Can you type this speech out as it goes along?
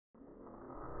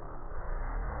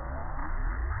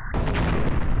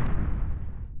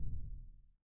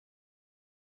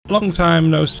Long time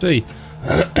no see.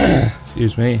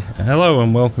 Excuse me. Hello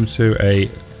and welcome to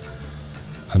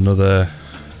another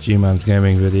G-Man's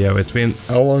Gaming video. It's been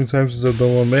a long time since I've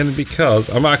done one, mainly because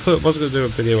I was going to do a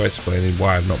video explaining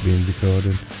why I've not been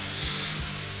recording.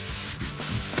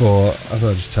 But I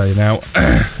thought I'd just tell you now.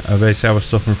 Basically I was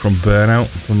suffering from burnout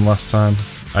from the last time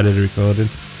I did a recording,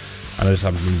 and I just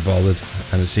haven't been bothered,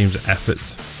 and it seems effort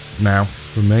now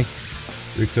from me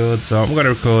to record, so I'm going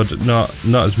to record not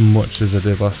as much as I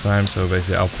did last time. So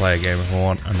basically I'll play a game if I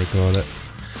want and record it.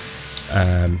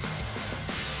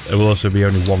 It will also be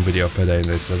only one video per day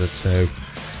instead of two,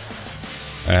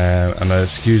 and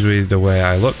excuse me the way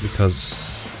I look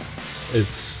because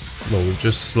it's, well, we're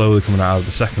just slowly coming out of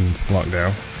the second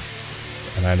lockdown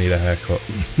and I need a haircut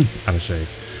and a shave.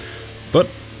 But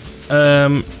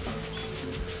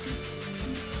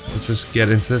let's just get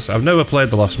into this. I've never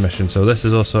played the last mission, so this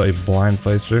is also a blind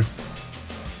playthrough.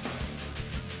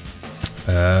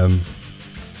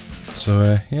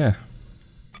 Yeah.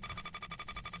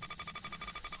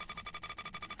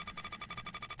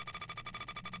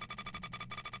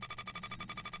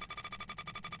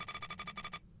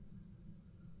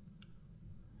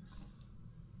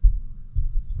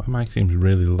 My mic seems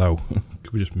really low.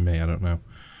 Could be just me, I don't know.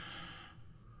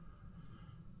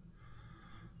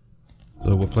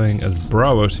 So we're playing as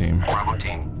Bravo team. Bravo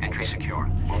team, entry secure.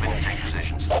 Move in and take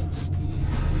positions.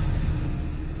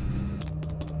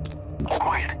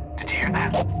 Quiet. Did you hear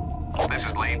that? This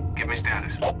is lead. Give me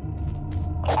status.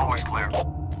 Always clear.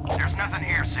 There's nothing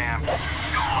here, Sam.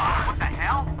 What the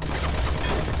hell?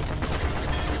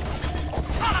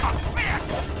 Son of a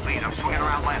bitch! Lead, I'm swinging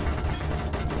around left.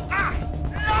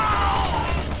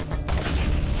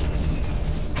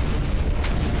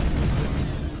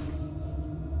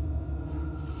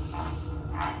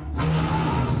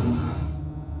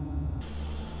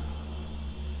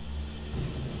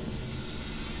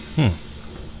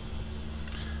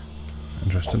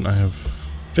 Interesting. I have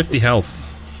 50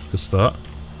 health. Good start.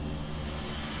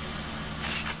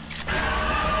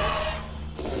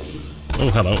 Oh,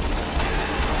 hello.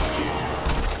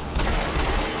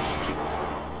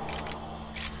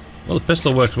 Well, the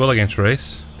pistol works well against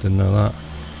race. Didn't know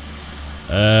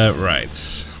that.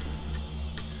 Right.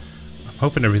 I'm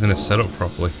hoping everything is set up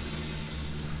properly.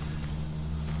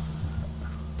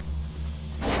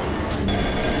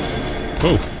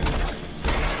 Oh.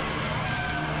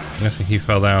 I'm guessing he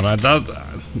fell down.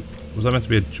 Was that meant to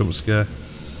be a jump scare?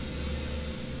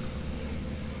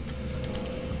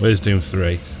 Where's Doom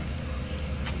 3?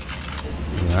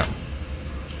 That.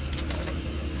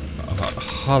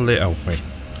 Hardly. Oh, wait.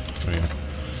 There we go.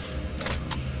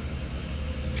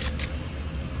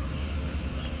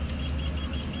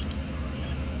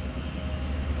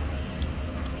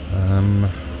 Where am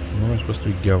I supposed to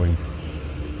be going?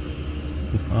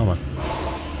 Ooh, armor.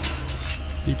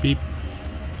 Beep beep.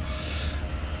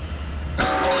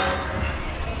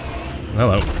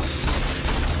 Hello.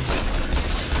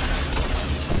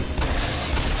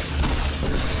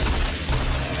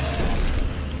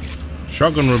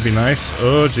 Shotgun would be nice.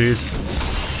 Oh jeez.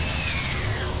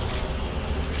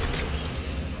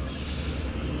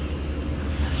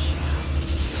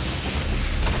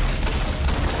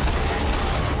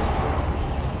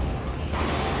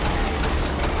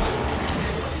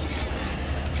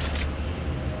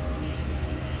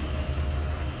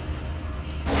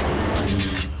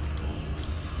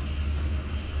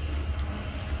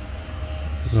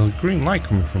 There's a green light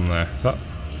coming from there. Is that?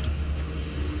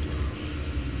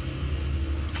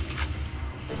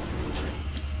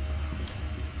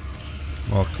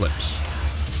 More clips.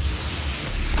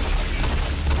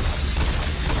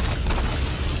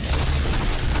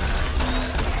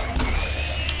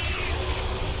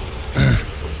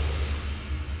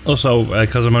 Also,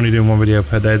 because I'm only doing one video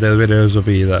per day, the videos will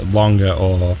be that longer,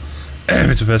 or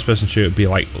if it's a first-person shooter, it'll be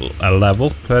like a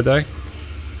level per day.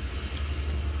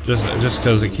 Just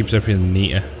because it keeps everything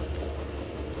neater.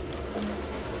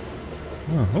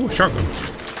 Oh, shotgun.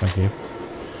 Thank you.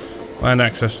 Find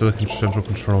access to the central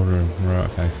control room. Right,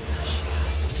 okay.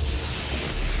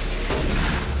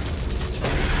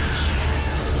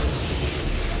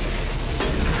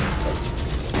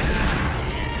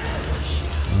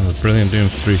 Oh, brilliant Doom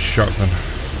 3 shotgun.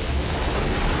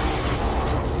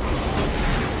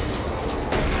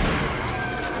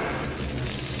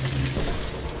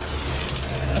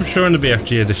 I'm sure in the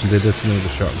BFG edition they did something with the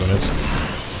shotgun.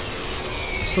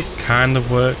 It still kind of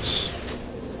works.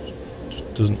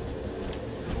 Just doesn't.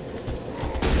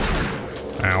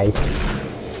 Ow.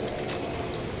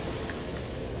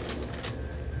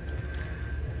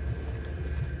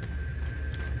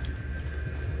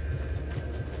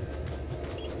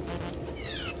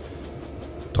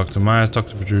 Dr. Myers,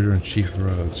 Dr. Petruger, and Chief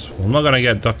Rhodes. Well, I'm not gonna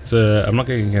get I'm not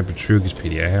gonna get Petruger's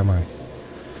PDA, am I?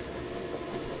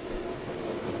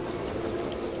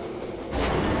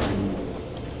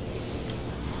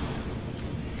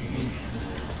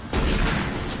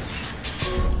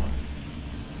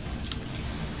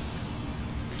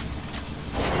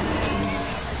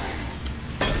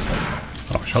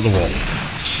 Oh, shot the wall.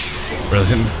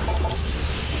 Brilliant.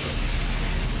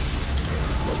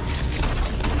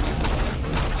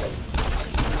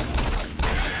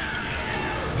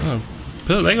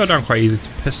 Oh, they go down quite easy to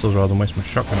pistols rather than waste my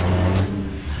shotgun ammo on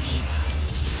them.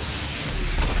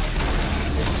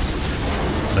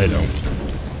 They don't.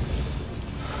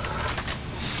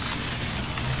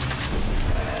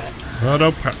 Oh,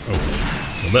 don't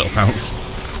oh, a little pounce.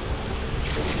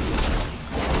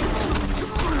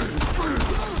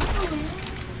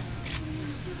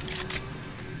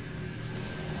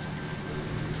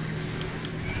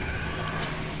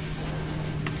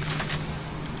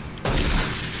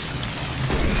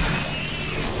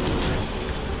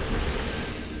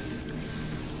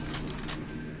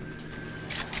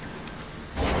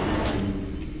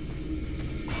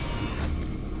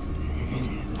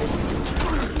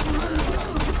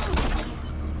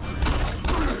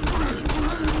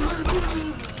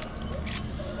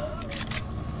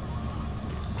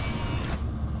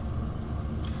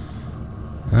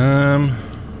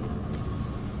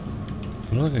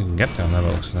 I don't think I can get down there by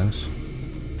the looks of things.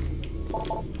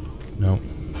 No.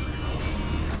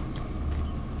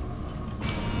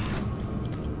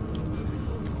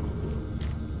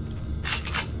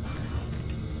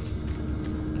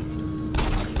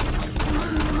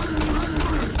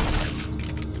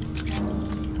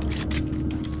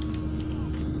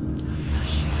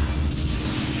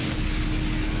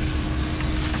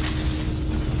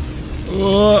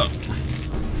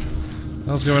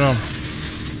 What's going on?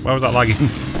 Why was that lagging?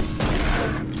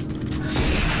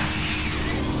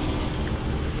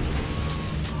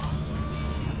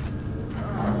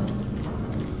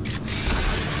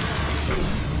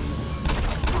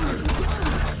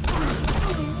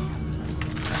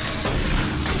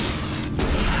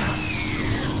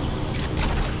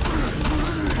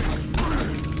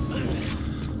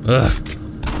 Ugh.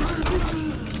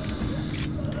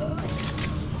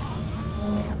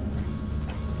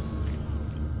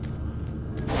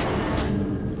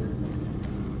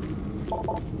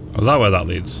 Is that where that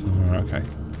leads? Oh, okay.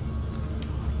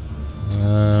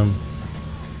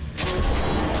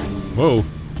 Whoa.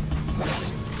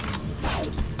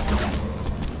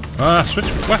 Ah,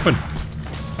 switch weapon.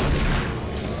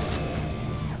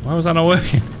 Why was that not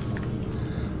working?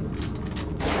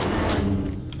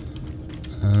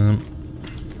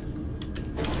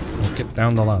 I'll get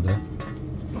down the ladder.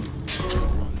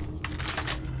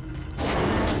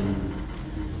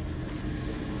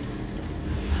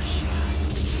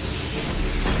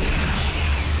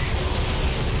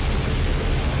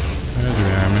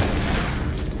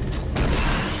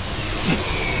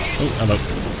 Oh, hello.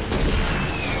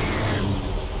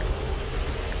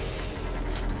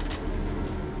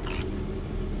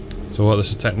 So what,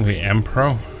 this is technically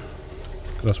Enpro?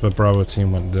 That's where Bravo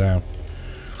team went down.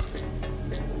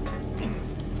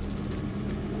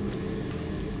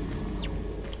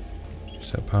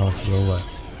 Set power to the left.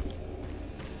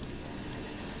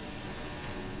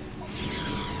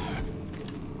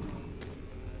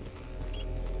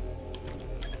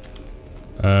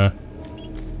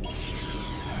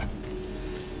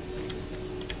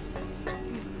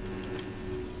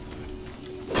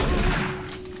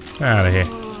 Out of here.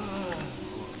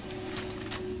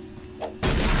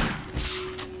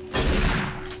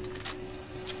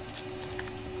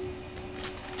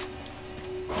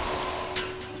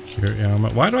 Security armor.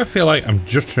 Why do I feel like I'm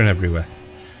juttering everywhere?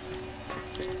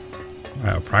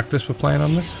 Out of practice for playing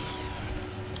on this?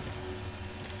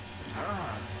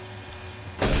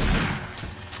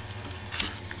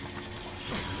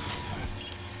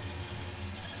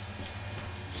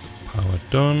 Power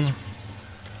done.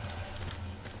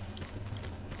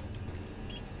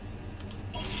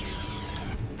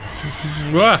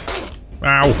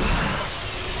 Ow!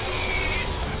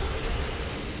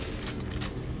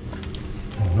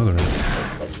 Another one.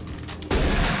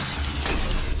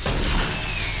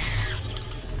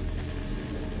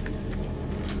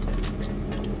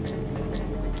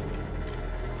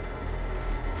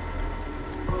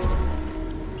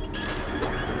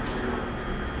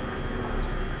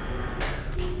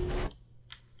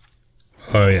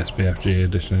 Oh yes, BFG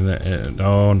edition.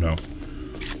 Oh no.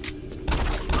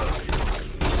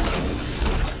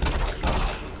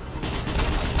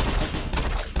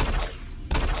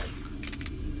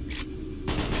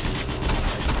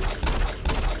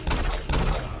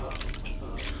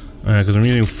 Because I'm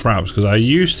using fraps, because I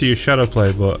used to use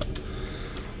Shadowplay, but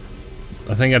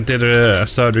I think I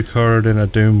started recording a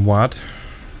Doom WAD,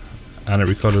 and it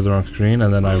recorded the wrong screen,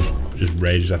 and then I just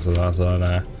raged after that, so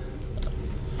nah.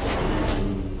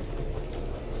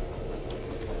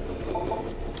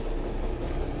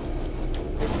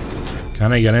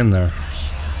 Can I get in there?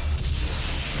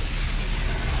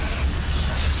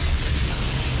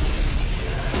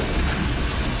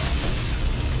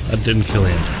 That didn't kill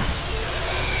him.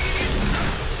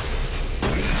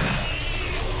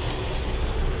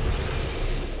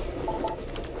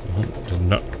 Oh, did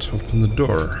not open the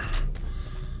door.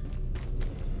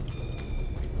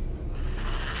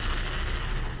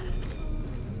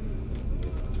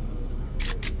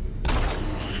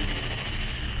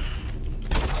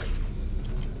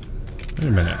 Wait a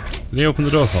minute. Did he open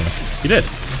the door for me? He did.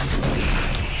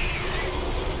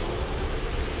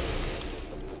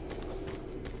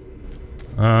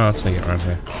 Let's take it around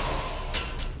here.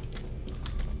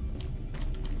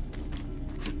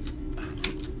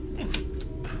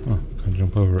 Oh, can't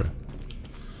jump over it.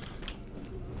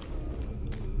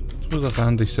 I suppose that's a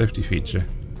handy safety feature.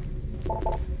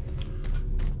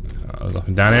 I was up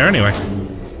and down here anyway.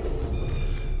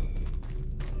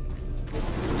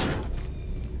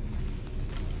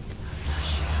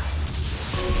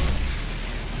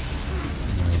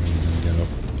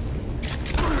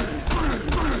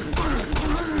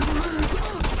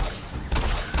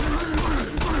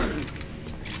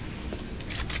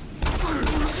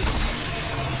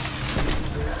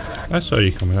 I saw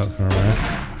you coming out from around.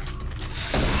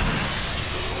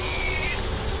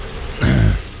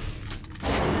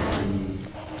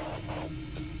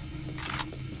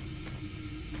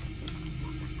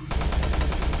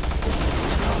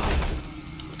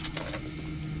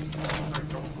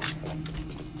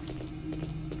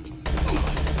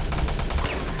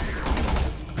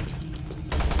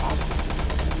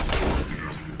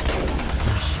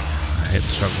 I hate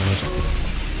the shotgunners.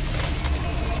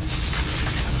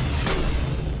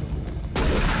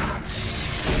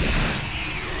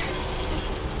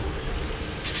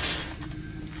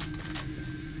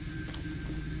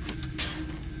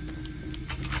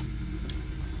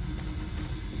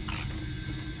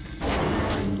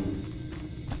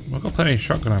 I've got plenty of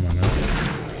shotgun ammo now.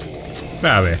 Get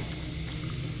out of here.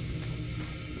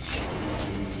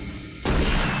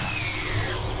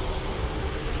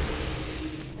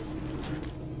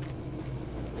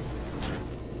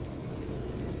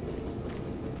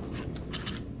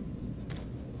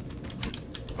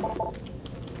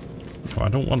 Oh, I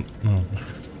don't want... Oh,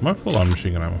 am I full on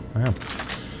machine gun ammo? I am.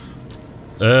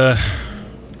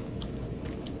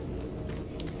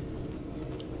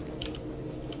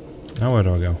 Now where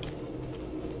do I go?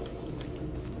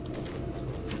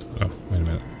 Oh, wait a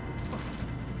minute.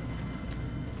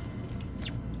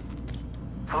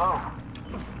 Hello?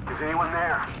 Is anyone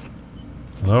there?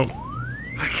 Hello?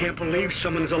 I can't believe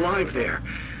someone's alive there.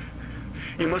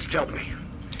 You must help me.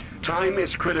 Time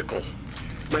is critical.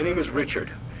 My name is Richard.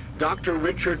 Dr.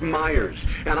 Richard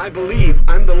Myers. And I believe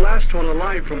I'm the last one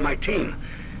alive from my team.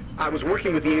 I was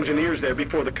working with the engineers there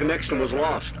before the connection was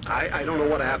lost. I don't know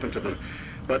what happened to them.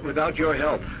 But without your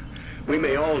help, we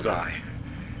may all die.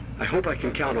 I hope I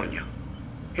can count on you.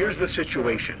 Here's the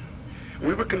situation.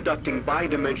 We were conducting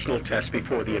bi-dimensional tests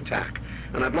before the attack,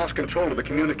 and I've lost control of the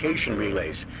communication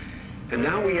relays. And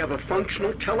now we have a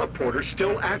functional teleporter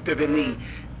still active in the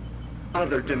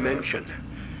other dimension.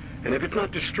 And if it's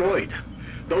not destroyed,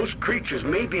 those creatures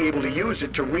may be able to use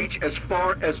it to reach as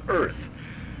far as Earth.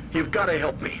 You've got to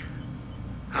help me.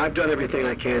 I've done everything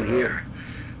I can here,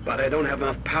 but I don't have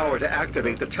enough power to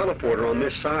activate the teleporter on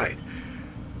this side.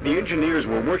 The engineers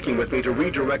were working with me to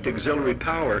redirect auxiliary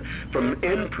power from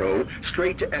Enpro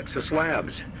straight to Exus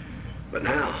Labs. But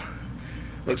now,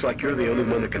 looks like you're the only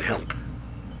one that can help.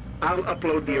 I'll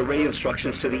upload the array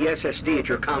instructions to the SSD at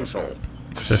your console.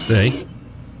 SSD?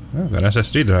 Oh, I've got an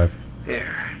SSD drive.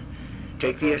 There.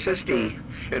 Take the SSD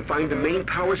and find the main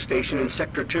power station in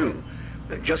Sector 2.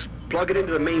 Just plug it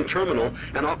into the main terminal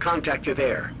and I'll contact you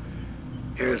there.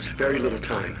 Here's very little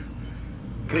time.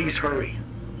 Please hurry.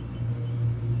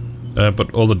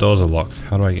 But all the doors are locked.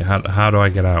 How do I get out? Get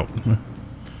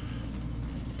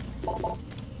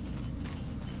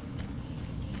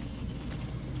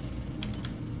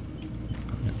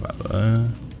back there.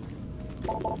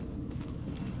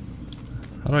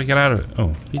 How do I get out of it?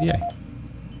 Oh, PDA.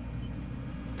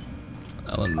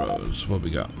 Ellen Rose, what we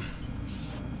got?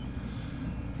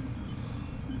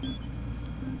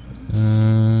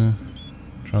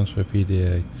 Transfer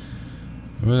PDA.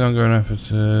 We're ongoing efforts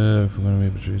if we're going to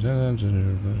be between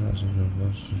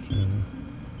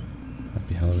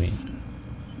Happy Halloween.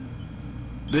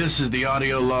 This is the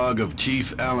audio log of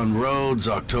Chief Alan Rhodes,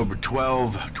 October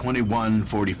 12,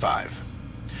 2145.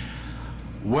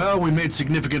 Well, we made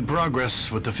significant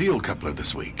progress with the field coupler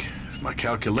this week. If my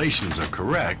calculations are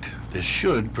correct, this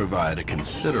should provide a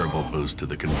considerable boost to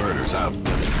the converter's output.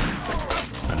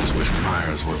 I just wish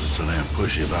Myers wasn't so damn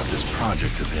pushy about this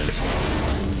project of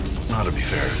his. Now, to be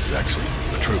fair, it's actually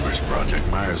the Trooper's project.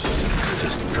 Myers is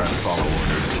just trying to follow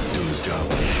orders and do his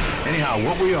job. Anyhow,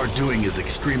 what we are doing is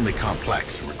extremely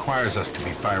complex and requires us to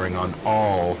be firing on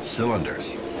all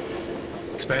cylinders.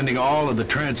 Expanding all of the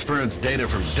transference data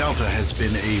from Delta has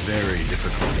been a very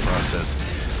difficult process.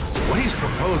 What he's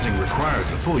proposing requires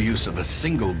the full use of a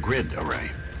single grid array.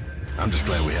 I'm just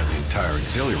glad we have the entire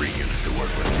auxiliary unit to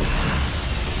work with.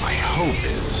 My hope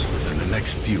is, within the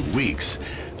next few weeks,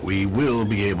 we will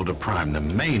be able to prime the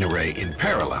main array in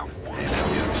parallel and have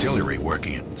the auxiliary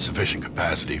working at sufficient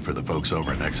capacity for the folks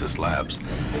over at Nexus Labs.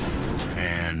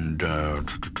 And I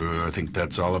think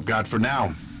that's all I've got for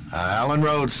now. Alan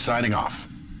Rhodes signing off.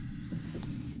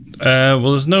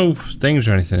 Well, there's no things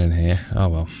or anything in here. Oh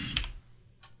well.